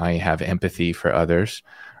integrity. I have empathy for others.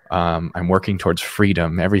 I'm working towards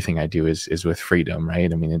freedom. Everything I do is with freedom,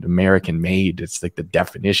 right? I mean, American made, it's like the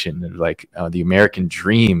definition of the American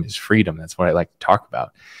dream is freedom. That's what I like to talk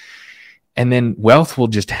about. And then wealth will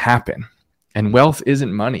just happen. And wealth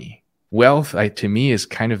isn't money. Wealth, to me, is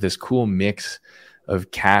kind of this cool mix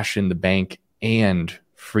of cash in the bank and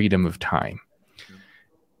freedom of time.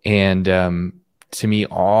 And to me,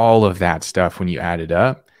 all of that stuff, when you add it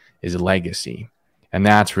up, is legacy. And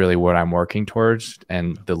that's really what I'm working towards.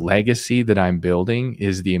 And the legacy that I'm building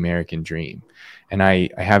is the American dream. And I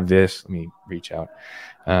have this. Let me reach out.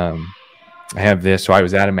 I have this. So I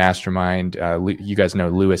was at a mastermind. You guys know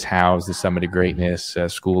Lewis Howes, the Summit of Greatness,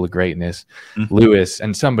 School of Greatness. Mm-hmm. Lewis,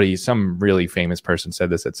 and some really famous person said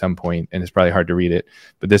this at some point, and it's probably hard to read it,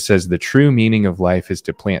 but this says, the true meaning of life is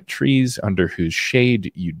to plant trees under whose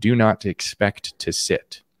shade you do not expect to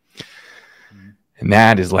sit. And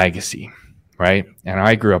that is legacy, right? And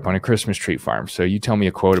I grew up on a Christmas tree farm. So you tell me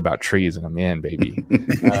a quote about trees and I'm in, baby.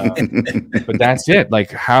 But that's it.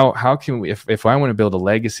 Like, how can we, if I want to build a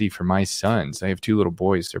legacy for my sons, I have 2 little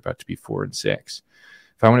boys, they're about to be 4 and 6.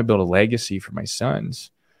 If I want to build a legacy for my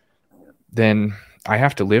sons, then I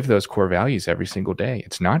have to live those core values every single day.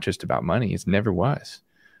 It's not just about money. It never was.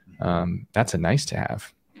 That's a nice to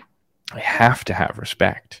have. I have to have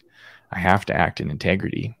respect. I have to act in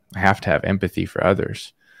integrity. I have to have empathy for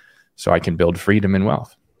others, so I can build freedom and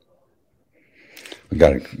wealth. We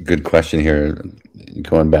got a good question here.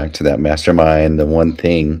 Going back to that mastermind, the one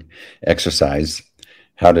thing exercise,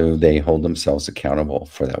 how do they hold themselves accountable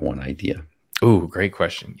for that one idea? Oh, great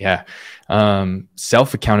question. Yeah.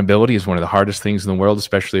 Self-accountability is one of the hardest things in the world,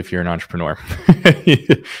 especially if you're an entrepreneur.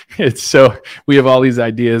 We have all these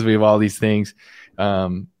ideas. We have all these things.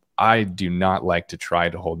 I do not like to try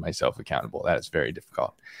to hold myself accountable. That is very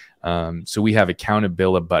difficult. So we have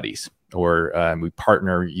accountability buddies, or we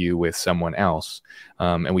partner you with someone else,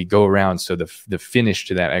 and we go around. So the finish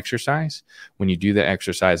to that exercise, when you do the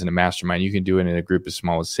exercise in a mastermind, you can do it in a group as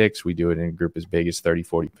small as 6. We do it in a group as big as 30,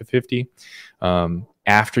 40, 50.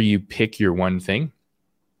 After you pick your one thing,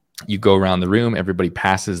 you go around the room, everybody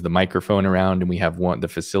passes the microphone around, and we have the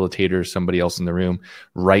facilitator, somebody else in the room,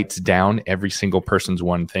 writes down every single person's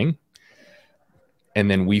one thing. And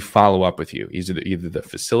then we follow up with you, either the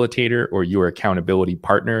facilitator or your accountability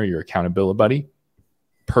partner, your accountability buddy,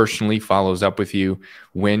 personally follows up with you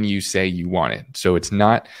when you say you want it. So it's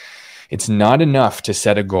not enough to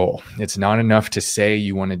set a goal. It's not enough to say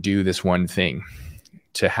you want to do this one thing.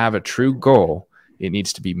 To have a true goal, it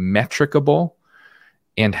needs to be metricable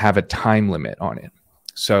and have a time limit on it.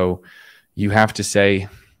 So you have to say,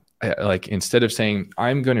 like, instead of saying,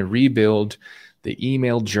 I'm going to rebuild the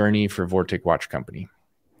email journey for Vortic Watch Company.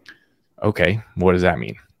 Okay, what does that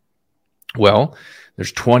mean? Well,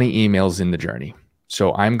 there's 20 emails in the journey.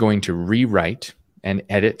 So I'm going to rewrite and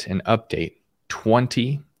edit and update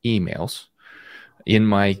 20 emails in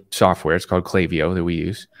my software. It's called Klaviyo that we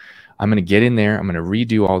use. I'm going to get in there. I'm going to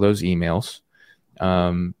redo all those emails.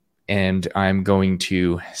 And I'm going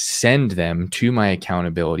to send them to my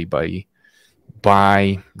accountability buddy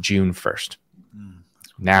by June 1st.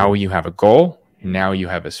 Now you have a goal. Now you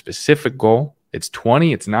have a specific goal. It's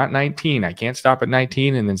 20. It's not 19. I can't stop at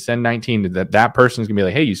 19 and then send 19 to that person's going to be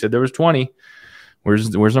like, hey, you said there was 20.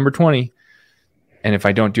 Where's number 20? And if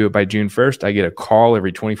I don't do it by June 1st, I get a call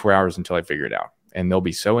every 24 hours until I figure it out. And they'll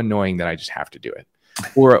be so annoying that I just have to do it.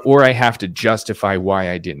 or I have to justify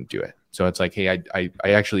why I didn't do it. So it's like, hey, I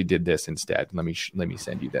actually did this instead. Let me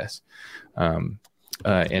send you this. And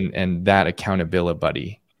that accountability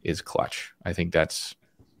buddy is clutch. I think that's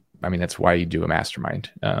why you do a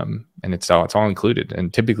mastermind. And it's all included.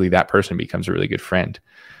 And typically that person becomes a really good friend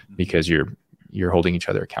because you're holding each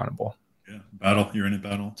other accountable. Yeah. You're in a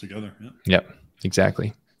battle together. Yeah. Yep.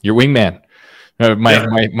 Exactly. Your wingman.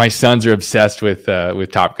 My sons are obsessed with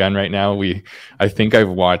Top Gun right now. I think I've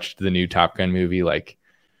watched the new Top Gun movie like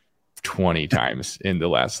 20 times in the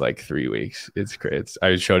last like 3 weeks. It's great.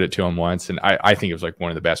 I showed it to them once, and I think it was like one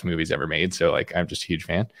of the best movies ever made. So like, I'm just a huge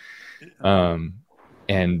fan.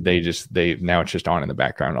 And now it's just on in the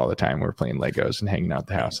background all the time. We're playing Legos and hanging out at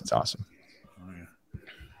the house. It's awesome.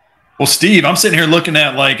 Well, Steve, I'm sitting here looking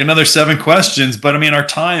at like another 7 questions, but I mean, our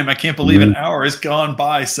time, I can't believe an hour has gone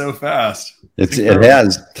by so fast. It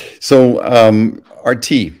has. So,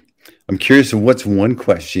 RT, I'm curious of what's one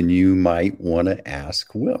question you might want to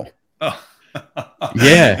ask Will. Oh,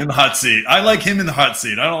 yeah. In the hot seat. I like him in the hot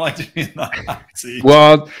seat. I don't like to be in the hot seat.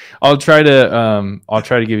 Well, I'll try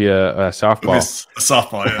to give you a softball. A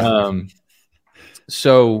softball, yeah.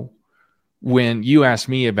 So when you asked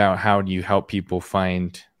me about how do you help people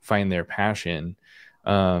find their passion,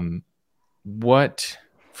 what,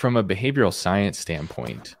 from a behavioral science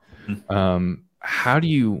standpoint, how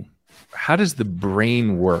does the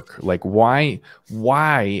brain work? Like, why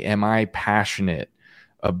am I passionate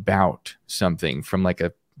about something from like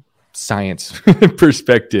a science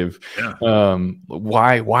perspective? Yeah.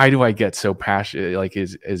 Why do I get so passionate? Like,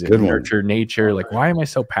 is it nurture nature? Like, why am I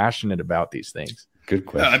so passionate about these things? Good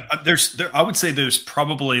question. I would say there's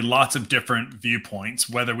probably lots of different viewpoints,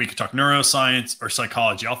 whether we could talk neuroscience or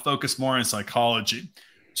psychology. I'll focus more on psychology.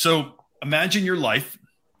 So imagine your life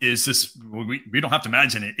is this, we don't have to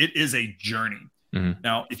imagine it. It is a journey. Mm-hmm.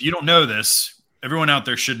 Now, if you don't know this, everyone out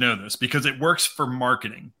there should know this because it works for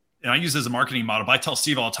marketing. And I use it as a marketing model, but I tell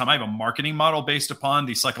Steve all the time, I have a marketing model based upon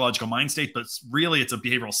the psychological mind state, but it's a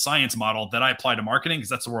behavioral science model that I apply to marketing because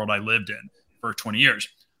that's the world I lived in for 20 years.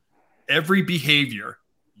 Every behavior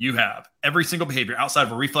you have, every single behavior outside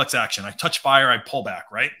of a reflex action, I touch fire, I pull back,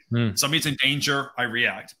 right? Somebody's in danger, I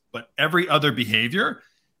react. But every other behavior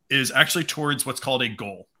is actually towards what's called a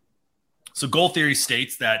goal. So goal theory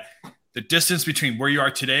states that the distance between where you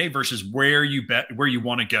are today versus where you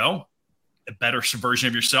want to go, a better version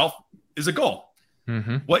of yourself, is a goal.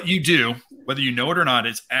 Mm-hmm. What you do, whether you know it or not,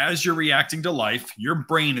 is as you're reacting to life, your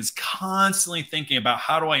brain is constantly thinking about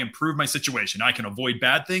how do I improve my situation? I can avoid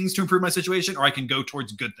bad things to improve my situation, or I can go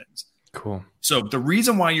towards good things. Cool. So the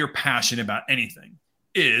reason why you're passionate about anything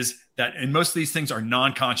is that, and most of these things are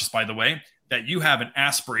non-conscious, by the way, that you have an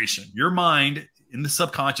aspiration. Your mind in the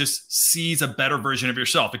subconscious sees a better version of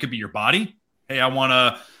yourself. It could be your body. Hey, I want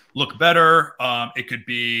to look better. It could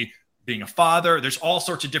be being a father. There's all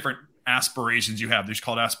sorts of different aspirations you have. These are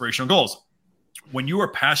called aspirational goals. When you are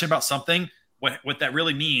passionate about something, what that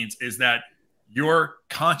really means is that your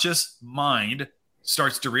conscious mind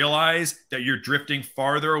starts to realize that you're drifting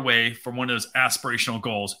farther away from one of those aspirational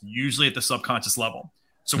goals, usually at the subconscious level.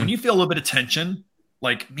 So when you feel a little bit of tension,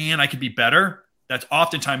 like, man, I could be better, that's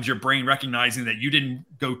oftentimes your brain recognizing that you didn't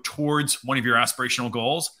go towards one of your aspirational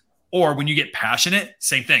goals. Or when you get passionate,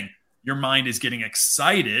 same thing. Your mind is getting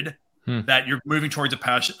excited that you're moving towards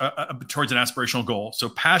towards an aspirational goal. So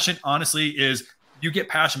passion, honestly, is you get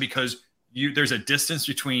passion because there's a distance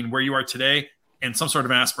between where you are today and some sort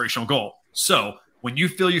of an aspirational goal. So when you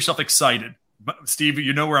feel yourself excited, Steve,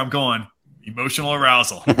 you know where I'm going, emotional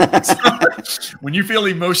arousal. When you feel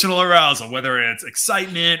emotional arousal, whether it's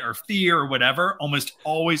excitement or fear or whatever, almost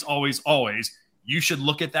always, you should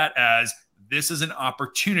look at that as this is an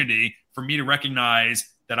opportunity for me to recognize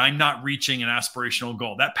that I'm not reaching an aspirational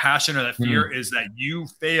goal. That passion or that fear is that you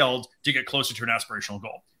failed to get closer to an aspirational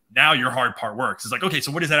goal. Now your hard part works. It's like, okay,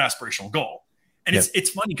 so what is that aspirational goal? And it's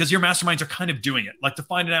funny because your masterminds are kind of doing it. Like to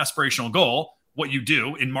find an aspirational goal, what you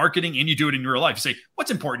do in marketing and you do it in real life. You say,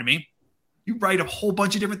 what's important to me? You write a whole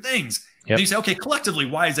bunch of different things. And you say, okay, collectively,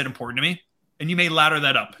 why is that important to me? And you may ladder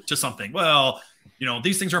that up to something. Well,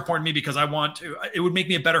 these things are important to me because it would make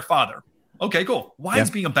me a better father. Okay, cool. Why is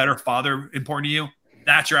being a better father important to you?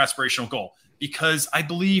 That's your aspirational goal. Because I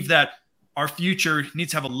believe that our future needs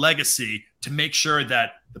to have a legacy to make sure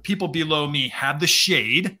that the people below me have the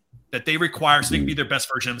shade that they require so they can be their best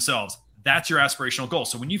version of themselves. That's your aspirational goal.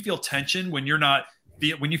 So when you feel tension, when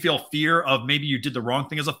you feel fear of maybe you did the wrong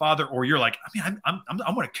thing as a father, or you're like, I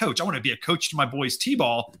want to coach. I want to be a coach to my boys'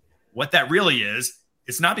 T-ball. What that really is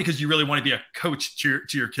it's not because you really want to be a coach to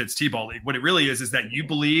your kids' t-ball league. What it really is that you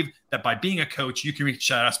believe that by being a coach, you can reach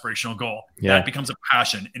that aspirational goal. Yeah. That becomes a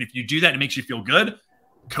passion. And if you do that, it makes you feel good.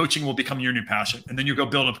 Coaching will become your new passion. And then you go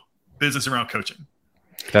build a business around coaching.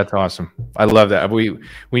 That's awesome. I love that.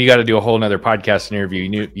 We got to do a whole nother podcast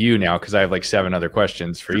interview you now, because I have like 7 other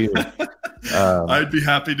questions for you. I'd be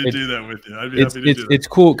happy to do that with you. It's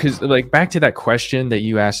cool because, like, back to that question that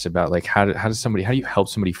you asked about, like, how do you help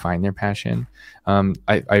somebody find their passion?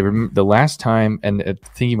 I remember the last time, and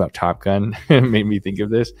thinking about Top Gun made me think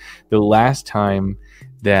of this. The last time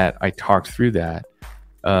that I talked through that,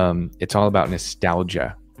 it's all about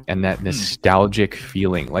nostalgia. And that nostalgic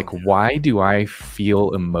feeling, like, why do I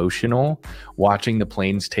feel emotional watching the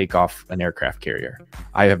planes take off an aircraft carrier?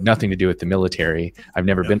 I have nothing to do with the military. I've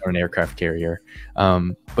never been on an aircraft carrier.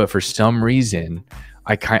 But for some reason,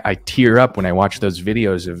 I tear up when I watch those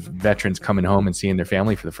videos of veterans coming home and seeing their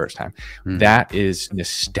family for the first time. That is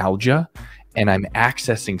nostalgia. And I'm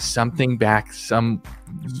accessing something back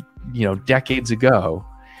decades ago.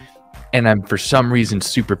 And I'm, for some reason,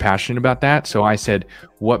 super passionate about that. So I said,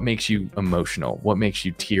 what makes you emotional? What makes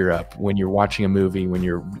you tear up when you're watching a movie, when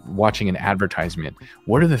you're watching an advertisement?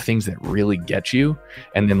 What are the things that really get you?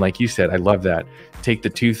 And then, like you said, I love that. Take the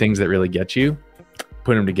 2 things that really get you,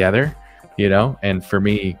 put them together, And for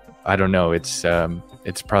me, I don't know, it's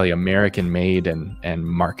probably American made and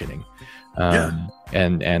marketing.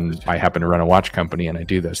 And I happen to run a watch company, and I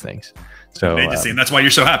do those things. So agency, and that's why you're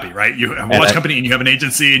so happy, right? You have a watch company and you have an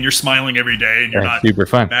agency, and you're smiling every day, and you're not super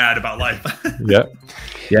fun, mad about life. Yeah,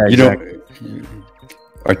 exactly.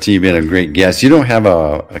 RT, been a great guest. You don't have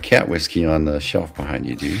a cat whiskey on the shelf behind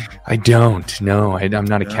you, do you? I don't. No, I'm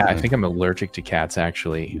not a cat. I think I'm allergic to cats,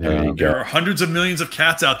 actually. There are hundreds of millions of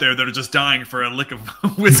cats out there that are just dying for a lick of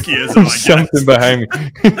whiskey. Something behind me.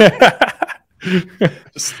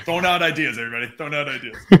 Just throwing out ideas, everybody. Throwing out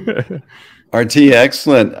ideas. RT,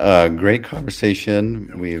 excellent. Great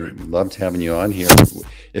conversation. We loved having you on here.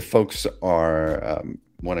 If folks are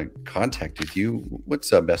want to contact with you, what's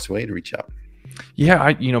the best way to reach out?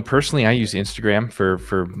 Yeah, personally, I use Instagram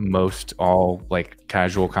for most all like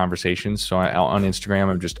casual conversations. So on Instagram,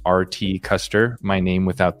 I'm just RT Custer, my name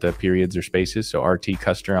without the periods or spaces. So RT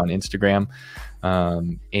Custer on Instagram.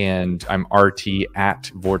 And I'm RT at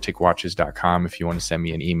vorticwatches.com if you want to send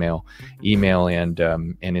me an email. Email and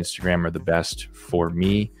Instagram are the best for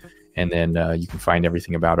me. And then you can find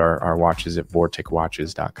everything about our watches at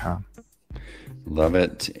vorticwatches.com. Love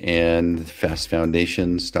it. And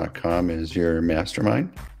fastfoundations.com is your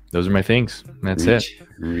mastermind. Those are my things. That's it.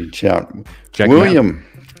 Reach out. Check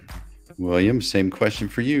William, same question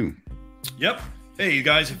for you. Yep. Hey, you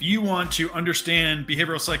guys, if you want to understand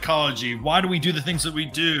behavioral psychology, why do we do the things that we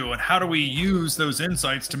do, and how do we use those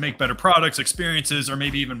insights to make better products, experiences, or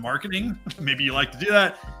maybe even marketing? Maybe you like to do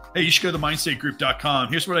that. Hey, you should go to mindstategroup.com.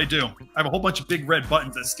 Here's what I do. I have a whole bunch of big red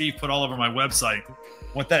buttons that Steve put all over my website.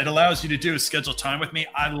 What that allows you to do is schedule time with me.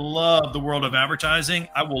 I love the world of advertising.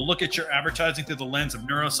 I will look at your advertising through the lens of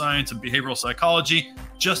neuroscience and behavioral psychology,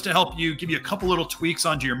 just to help you, give you a couple little tweaks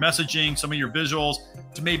onto your messaging, some of your visuals,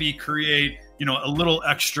 to maybe create a little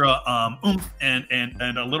extra oomph and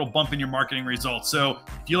a little bump in your marketing results. So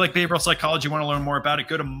if you like behavioral psychology, want to learn more about it,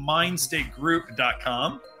 go to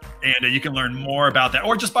mindstategroup.com and you can learn more about that,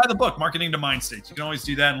 or just buy the book, Marketing to Mind States. You can always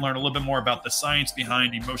do that and learn a little bit more about the science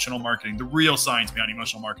behind emotional marketing, the real science behind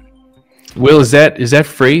emotional marketing. Will, is that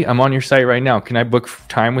free? I'm on your site right now. Can I book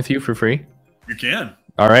time with you for free? You can.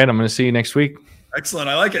 All right. I'm going to see you next week. Excellent.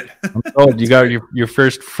 I like it. You got your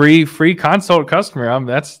first free consult customer.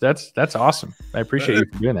 That's awesome. I appreciate you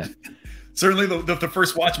for doing that. Certainly the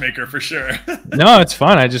first watchmaker for sure. No, it's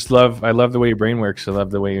fun. I love the way your brain works. I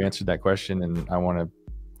love the way you answered that question, and I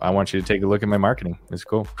want you to take a look at my marketing. It's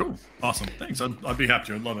cool. Cool. Awesome. Thanks. I'd be happy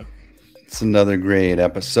to. I'd love it. It's another great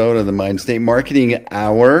episode of the Mind State Marketing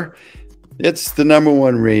Hour. It's the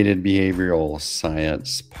 #1 rated behavioral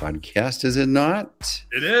science podcast, is it not?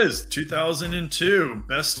 It is. 2002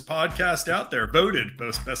 best podcast out there, voted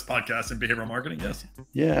best podcast in behavioral marketing. Yes.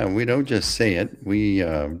 Yeah, we don't just say it. We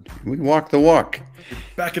walk the walk.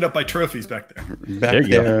 Back it up by trophies back there. Back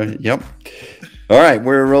there. Yep. All right,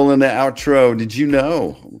 we're rolling the outro. Did you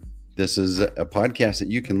know this is a podcast that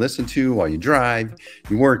you can listen to while you drive,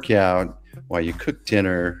 you work out, while you cook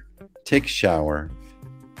dinner, take a shower,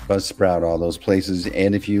 Buzzsprout, all those places.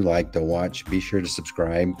 And if you like to watch, be sure to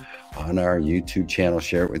subscribe on our YouTube channel,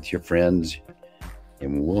 share it with your friends,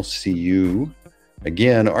 and we'll see you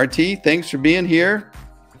again. RT, thanks for being here.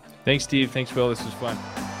 Thanks, Steve. Thanks, Will. This was fun.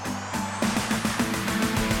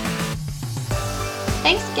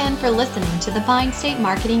 Thanks again for listening to the Mind State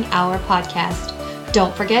Marketing Hour podcast.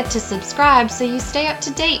 Don't forget to subscribe so you stay up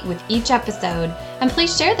to date with each episode. And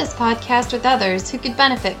please share this podcast with others who could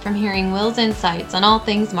benefit from hearing Will's insights on all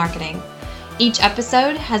things marketing. Each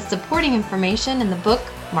episode has supporting information in the book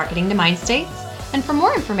Marketing to Mind States. And for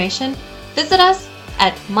more information, visit us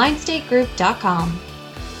at mindstategroup.com.